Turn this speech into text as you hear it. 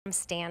From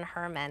Stan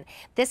Herman.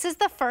 This is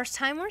the first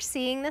time we're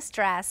seeing this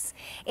dress.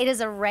 It is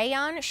a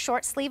rayon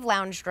short sleeve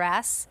lounge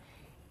dress.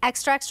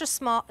 Extra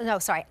small,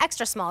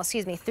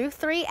 excuse me, through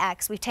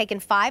 3X. We've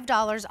taken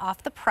 $5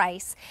 off the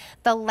price.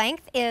 The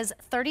length is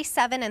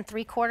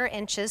 37¾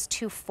 inches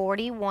to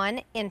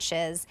 41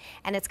 inches,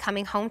 and it's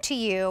coming home to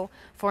you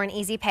for an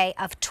easy pay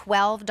of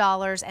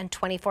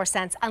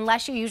 $12.24,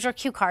 unless you use your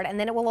Q card, and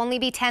then it will only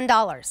be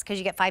 $10 because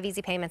you get 5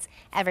 easy payments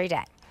every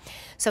day.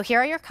 So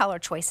here are your color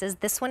choices.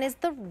 This one is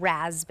the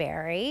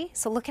raspberry.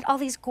 So look at all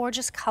these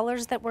gorgeous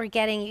colors that we're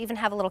getting. You even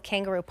have a little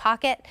kangaroo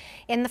pocket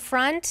in the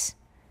front.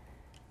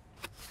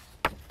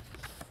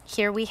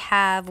 Here we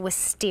have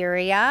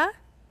wisteria,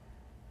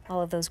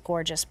 all of those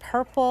gorgeous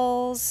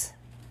purples.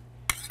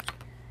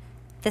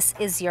 This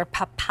is your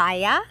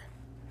papaya.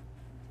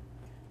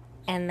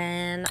 And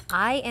then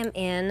I am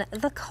in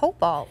the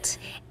cobalt.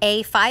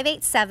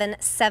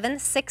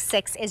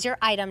 A587766 is your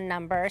item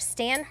number.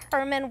 Stan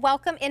Herman,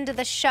 welcome into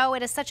the show.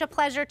 It is such a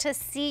pleasure to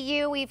see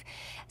you.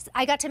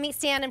 I got to meet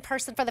Stan in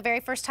person for the very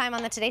first time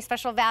on the Today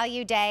Special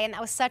Value Day, and that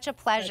was such a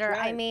pleasure.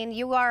 That's right. I mean,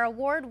 you are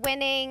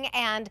award-winning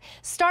and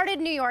started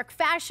New York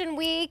Fashion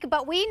Week,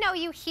 but we know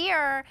you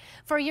here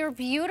for your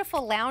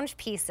beautiful lounge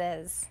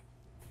pieces.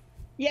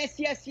 Yes.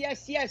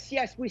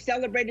 We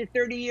celebrated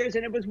 30 years,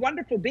 and it was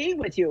wonderful being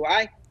with you.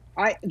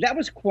 That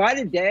was quite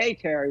a day,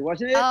 Terry,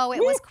 wasn't it? Oh, it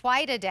was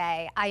quite a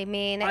day. I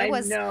mean, it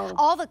was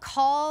all the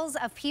calls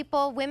of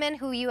people, women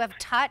who you have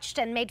touched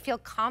and made feel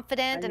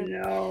confident.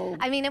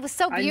 I mean, it was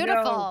so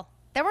beautiful.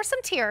 There were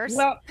some tears.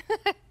 Well,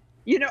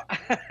 you know,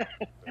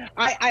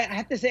 I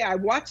have to say, I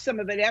watched some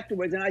of it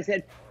afterwards, and I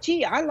said,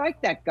 gee, I like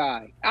that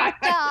guy. That's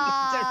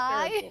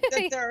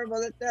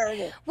terrible.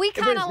 We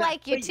kind of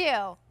like you,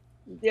 too.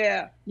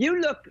 Yeah,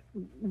 you look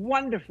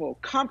wonderful,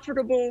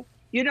 comfortable.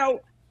 You know,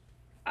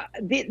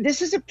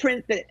 this is a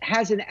print that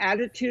has an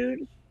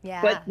attitude,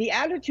 but the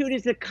attitude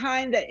is the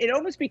kind that it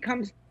almost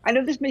becomes, I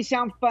know this may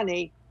sound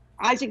funny,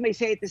 Isaac may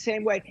say it the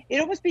same way, it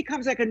almost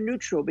becomes like a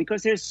neutral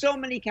because there's so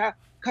many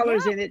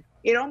colors in it.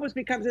 It almost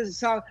becomes a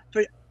solid,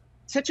 for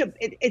such a,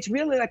 it's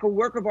really like a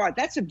work of art.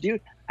 That's a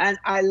beauty, and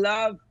I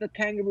love the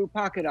kangaroo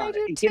pocket on it.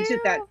 It gives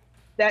it that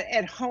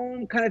at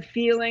home kind of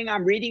feeling.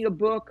 I'm reading a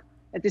book.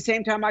 At the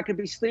same time, I could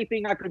be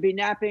sleeping, I could be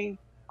napping,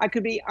 I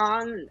could be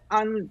on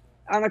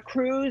a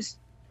cruise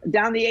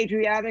down the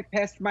Adriatic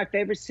past my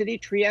favorite city,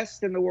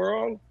 Trieste in the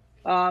world.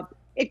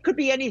 It could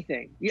be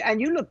anything. And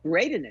you look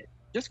great in it.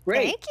 Just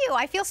great. Thank you.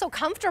 I feel so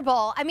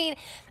comfortable. I mean,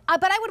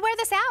 but I would wear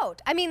this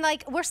out. I mean,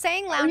 like, we're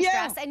saying lounge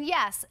dress, and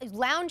yes,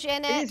 lounge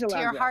in it to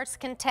your heart's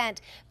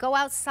content. Go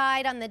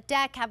outside on the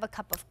deck, have a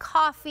cup of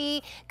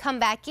coffee, come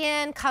back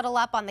in, cuddle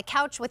up on the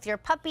couch with your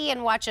puppy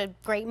and watch a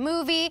great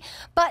movie.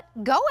 But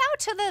go out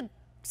to the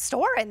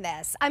store in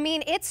this. I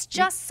mean, it's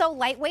just so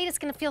lightweight. It's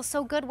going to feel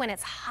so good when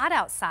it's hot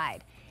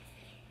outside.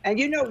 And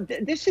you know,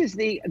 this is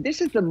the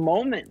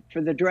moment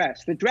for the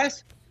dress. The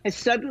dress has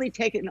suddenly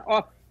taken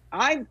off.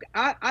 I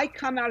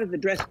come out of the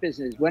dress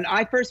business. When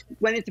I first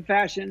went into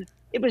fashion,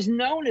 it was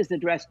known as the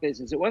dress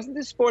business. It wasn't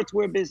the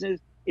sportswear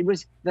business. It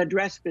was the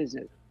dress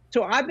business.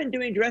 So I've been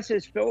doing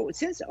dresses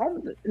since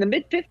the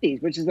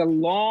mid-50s, which is a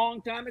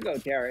long time ago,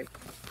 Terry.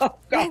 Oh,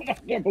 God, I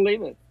can't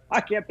believe it.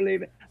 But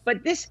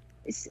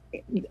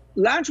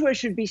loungewear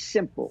should be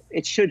simple.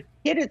 It should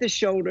hit at the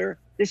shoulder.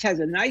 This has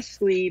a nice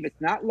sleeve. It's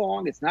not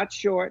long. It's not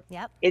short.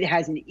 Yep. It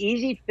has an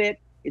easy fit.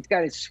 It's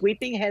got a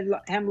sweeping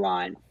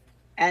hemline.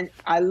 And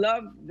I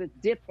love the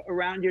dip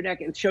around your neck.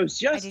 It shows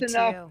just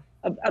enough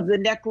of the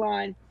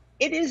neckline.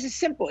 It's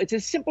a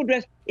simple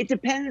dress. It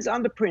depends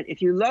on the print.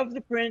 If you love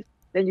the print,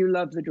 then you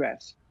love the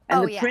dress.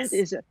 And the print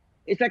it's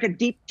like a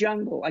deep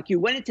jungle. Like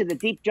you went into the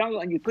deep jungle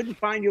and you couldn't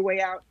find your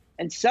way out.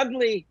 And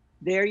suddenly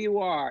there you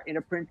are in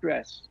a print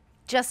dress.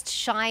 Just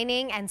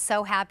shining and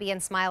so happy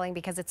and smiling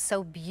because it's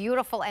so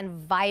beautiful and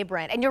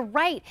vibrant. And you're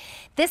right,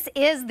 this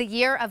is the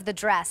year of the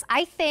dress.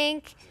 I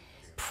think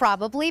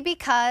probably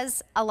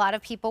because a lot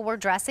of people were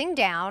dressing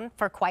down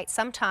for quite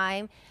some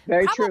time.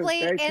 Very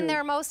probably true. in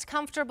their most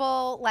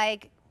comfortable,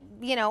 like,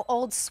 you know,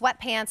 old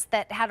sweatpants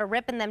that had a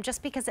rip in them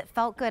just because it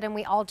felt good and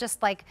we all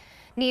just like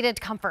needed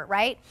comfort,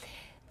 right?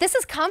 This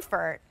is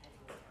comfort,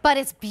 but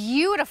it's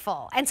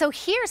beautiful. And so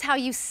here's how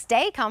you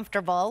stay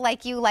comfortable,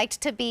 like you liked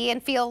to be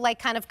and feel like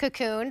kind of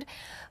cocooned,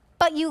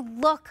 but you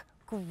look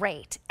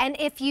great. And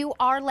if you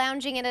are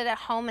lounging in it at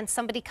home and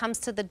somebody comes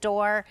to the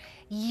door,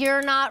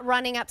 you're not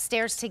running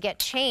upstairs to get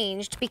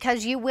changed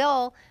because you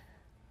will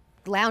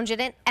lounge in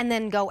it and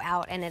then go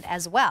out in it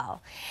as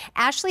well.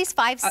 Ashley's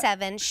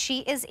 5'7", she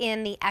is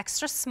in the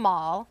extra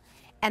small,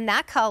 and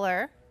that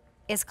color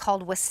is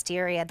called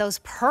wisteria. Those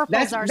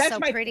purples are so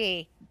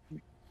pretty.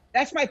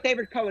 That's my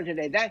favorite color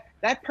today.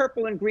 That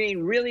purple and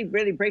green really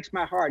breaks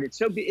my heart.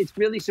 It's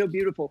really so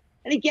beautiful.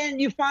 And again,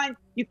 you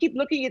keep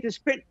looking at this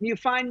print, you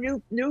find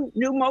new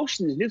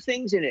motions, new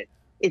things in it.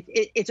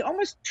 It's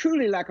almost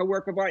truly like a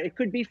work of art. It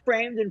could be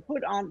framed and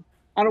put on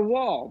a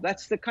wall.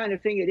 That's the kind of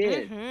thing it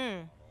is.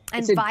 And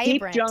it's a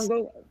vibrant. deep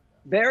jungle,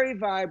 very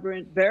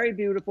vibrant, very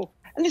beautiful.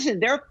 And listen,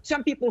 there are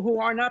some people who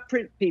are not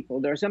print people.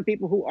 There are some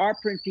people who are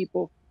print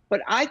people.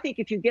 But I think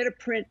if you get a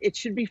print, it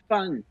should be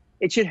fun.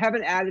 It should have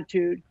an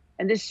attitude,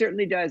 and this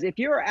certainly does. If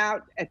you're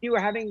out, if you were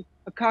having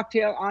a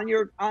cocktail on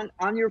your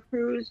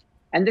cruise,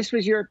 and this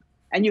was your,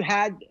 and you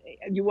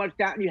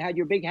walked out and you had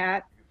your big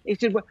hat,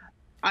 it said, well,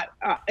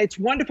 it's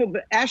wonderful.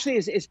 But Ashley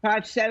is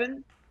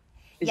 5'7".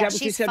 Is yeah, that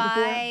what you she's said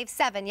before?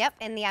 5'7". Yep,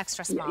 in the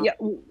extra small. Yeah.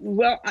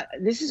 Well,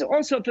 this is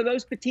also for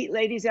those petite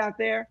ladies out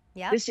there.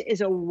 Yep. This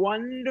is a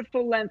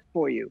wonderful length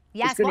for you.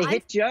 Yes, it's going to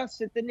hit just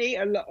at the knee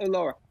or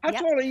lower. How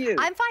tall are you?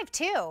 I'm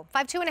 5'2",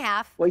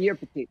 5'2.5". Well, you're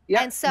petite.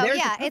 Yeah. And so,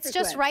 yeah, it's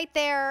just right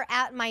there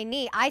at my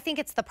knee. I think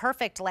it's the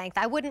perfect length.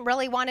 I wouldn't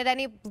really want it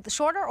any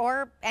shorter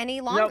or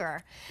any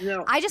longer.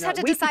 No. I just had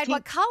to decide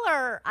what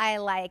color I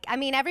like. I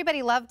mean,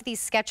 everybody loved these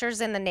Skechers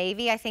in the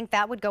navy. I think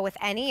that would go with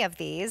any of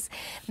these.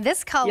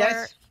 This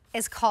color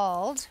is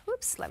called,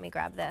 oops, let me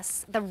grab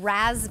this, the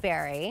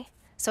raspberry.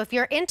 So if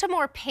you're into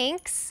more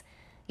pinks,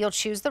 you'll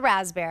choose the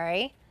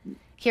raspberry.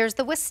 Here's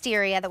the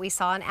wisteria that we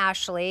saw in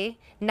Ashley.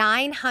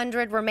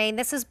 900 remain.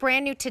 This is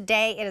brand new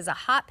today. It is a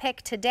hot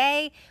pick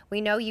today. We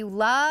know you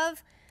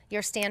love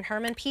your Stan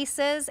Herman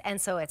pieces,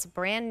 and so it's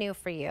brand new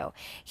for you.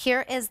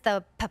 Here is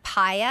the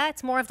papaya.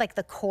 It's more of like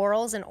the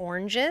corals and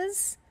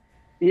oranges.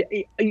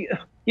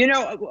 You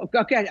know,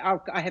 okay,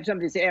 I have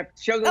something to say.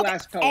 Show the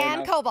last color.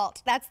 And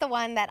cobalt. That's the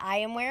one that I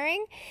am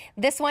wearing.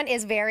 This one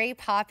is very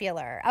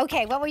popular.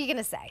 Okay, what were you going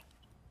to say?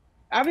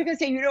 I was going to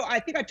say, you know, I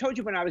think I told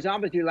you when I was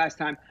on with you last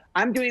time,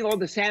 I'm doing all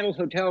the sandal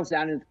hotels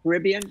down in the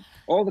Caribbean,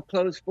 all the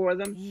clothes for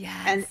them. Yes.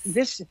 And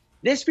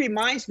this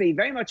reminds me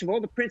very much of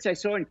all the prints I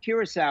saw in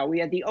Curacao. We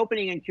had the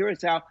opening in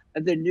Curacao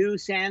of the new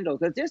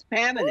sandals. There's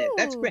Pam in it.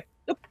 That's great.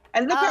 Look,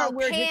 and look how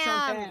weird hits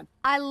on Pam.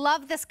 I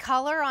love this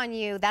color on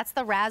you. That's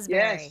the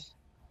raspberry. Yes.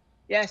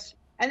 Yes.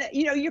 And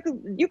you know, you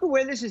could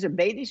wear this as a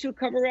bathing suit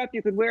cover up.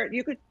 You could wear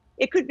it.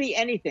 It could be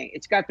anything.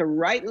 It's got the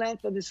right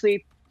length of the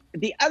sleeve.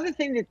 The other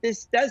thing that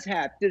this does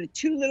have, the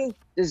two little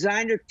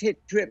designer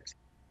trips,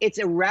 it's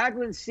a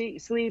raglan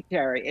sleeve,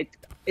 Terry.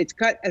 It's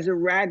cut as a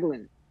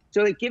raglan.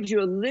 So it gives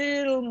you a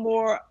little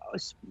more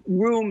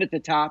room at the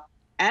top.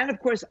 And of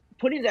course,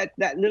 putting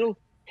that little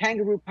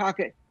kangaroo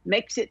pocket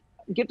gives it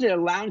a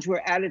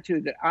loungewear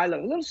attitude that I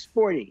love. A little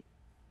sporty.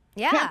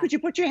 Yeah. Pam, could you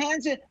put your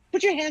hands in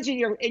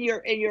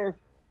your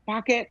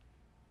pocket?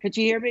 Could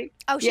you hear me?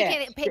 Oh, she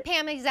can't.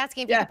 Pam is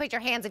asking if you can put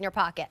your hands in your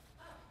pocket.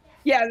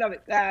 Yeah, I love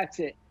it. That's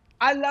it.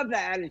 I love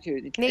that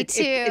attitude. Me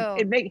too.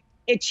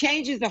 It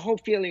changes the whole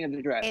feeling of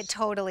the dress. It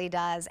totally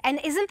does. And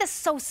isn't this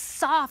so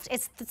soft?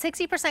 It's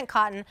 60%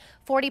 cotton,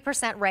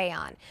 40%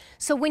 rayon.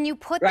 So when you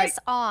put this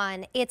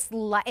on, it's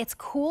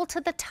cool to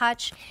the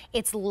touch.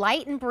 It's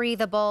light and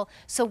breathable.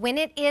 So when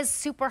it is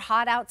super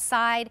hot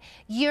outside,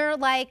 you're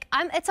like,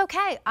 it's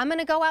okay. I'm going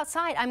to go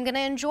outside. I'm going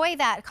to enjoy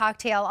that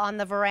cocktail on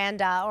the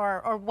veranda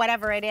or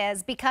whatever it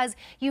is, because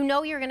you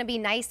know you're going to be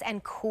nice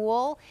and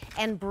cool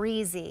and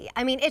breezy.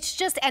 I mean, it's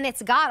just, and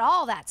it's got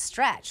all that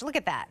stretch. Look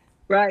at that.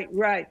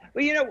 Right.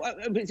 Well, you know,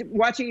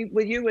 watching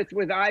with you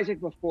with Isaac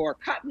before,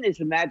 cotton is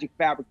the magic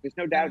fabric. There's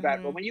no doubt about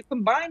it. But when you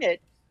combine it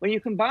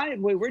the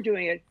way we're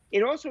doing it,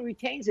 it also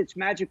retains its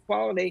magic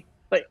quality.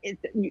 But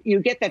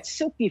you get that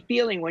silky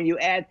feeling when you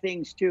add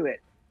things to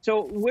it.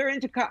 So we're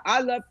into cotton.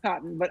 I love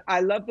cotton, but I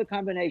love the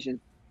combination.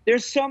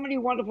 There's so many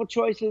wonderful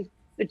choices.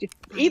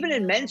 Even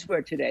in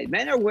menswear today,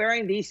 men are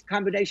wearing these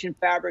combination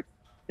fabrics.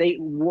 They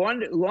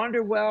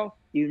launder well.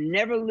 You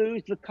never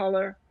lose the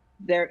color.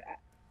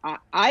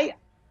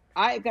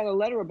 I got a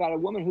letter about a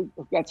woman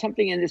who got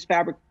something in this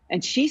fabric,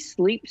 and she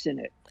sleeps in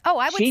it. Oh,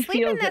 I would sleep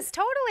in this,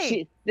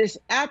 totally.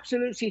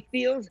 She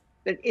feels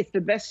that it's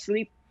the best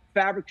sleep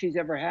fabric she's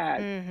ever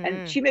had.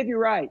 And she may be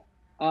right.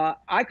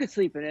 I could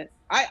sleep in it.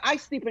 I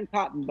sleep in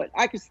cotton, but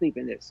I could sleep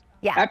in this.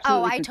 Yeah.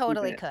 Absolutely I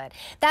totally could.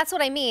 That's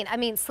what I mean. I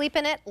mean, sleep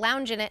in it,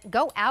 lounge in it,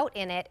 go out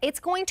in it.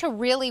 It's going to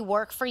really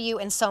work for you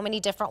in so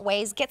many different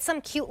ways. Get some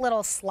cute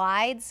little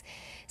slides,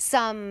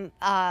 some, you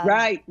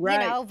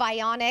know,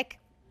 Vionic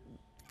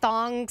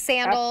thong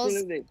sandals,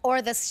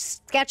 or the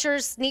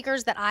Skechers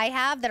sneakers that I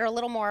have that are a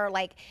little more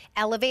like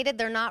elevated.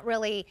 They're not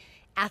really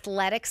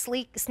athletic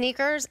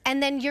sneakers,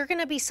 and then you're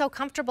gonna be so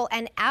comfortable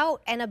and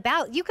out and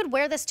about. You could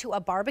wear this to a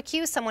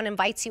barbecue. Someone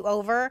invites you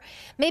over.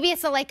 Maybe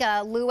it's like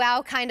a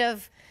luau kind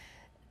of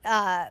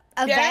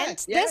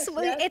event.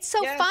 It's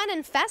so fun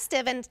and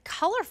festive and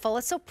colorful.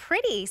 It's so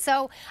pretty.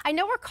 So I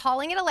know we're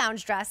calling it a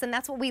lounge dress, and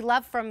that's what we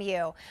love from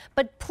you.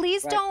 But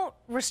please don't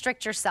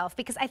restrict yourself,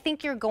 because I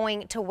think you're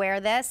going to wear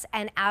this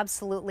and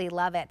absolutely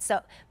love it.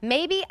 So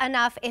maybe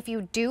enough, if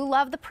you do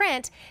love the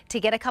print, to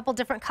get a couple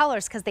different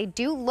colors, because they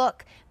do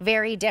look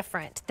very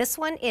different. This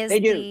one is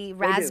the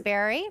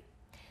raspberry.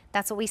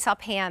 That's what we saw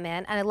Pam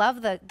in. And I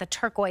love the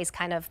turquoise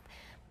kind of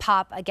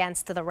pop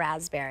against the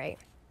raspberry.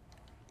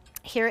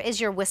 Here is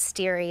your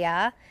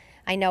wisteria.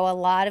 I know a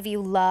lot of you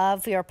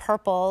love your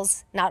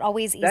purples, not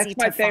always easy to find. That's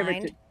my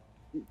favorite.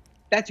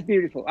 That's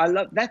beautiful.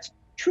 That's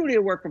truly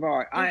a work of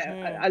art.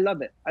 I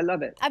love it. I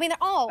love it. I mean, they're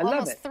all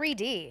almost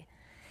 3D.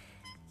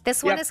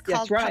 This one is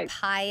called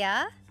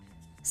papaya.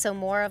 So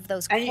more of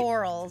those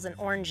corals and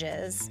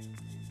oranges.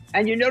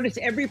 And you notice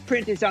every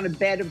print is on a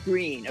bed of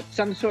green, of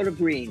some sort of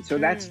green. So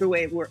that's the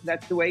way it works.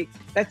 That's the way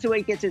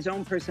it gets its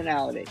own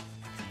personality.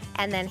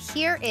 And then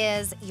here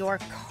is your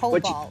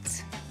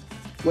cobalt.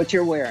 What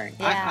you're wearing.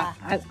 Yeah.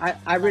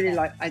 I really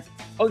like.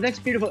 Oh, that's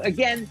beautiful.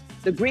 Again,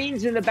 the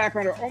greens in the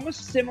background are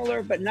almost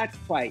similar, but not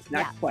quite.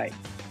 Not quite.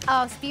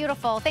 Oh, it's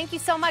beautiful. Thank you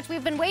so much.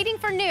 We've been waiting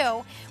for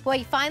new. Well,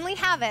 you finally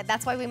have it.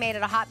 That's why we made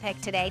it a hot pick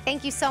today.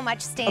 Thank you so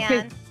much, Stan.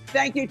 Okay.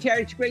 Thank you,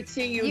 Terry. It's great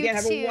seeing you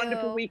again. Too. Have a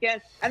wonderful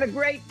weekend and a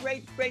great,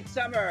 great, great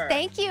summer.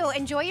 Thank you.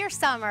 Enjoy your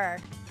summer.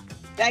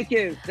 Thank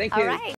you. Thank you. All right.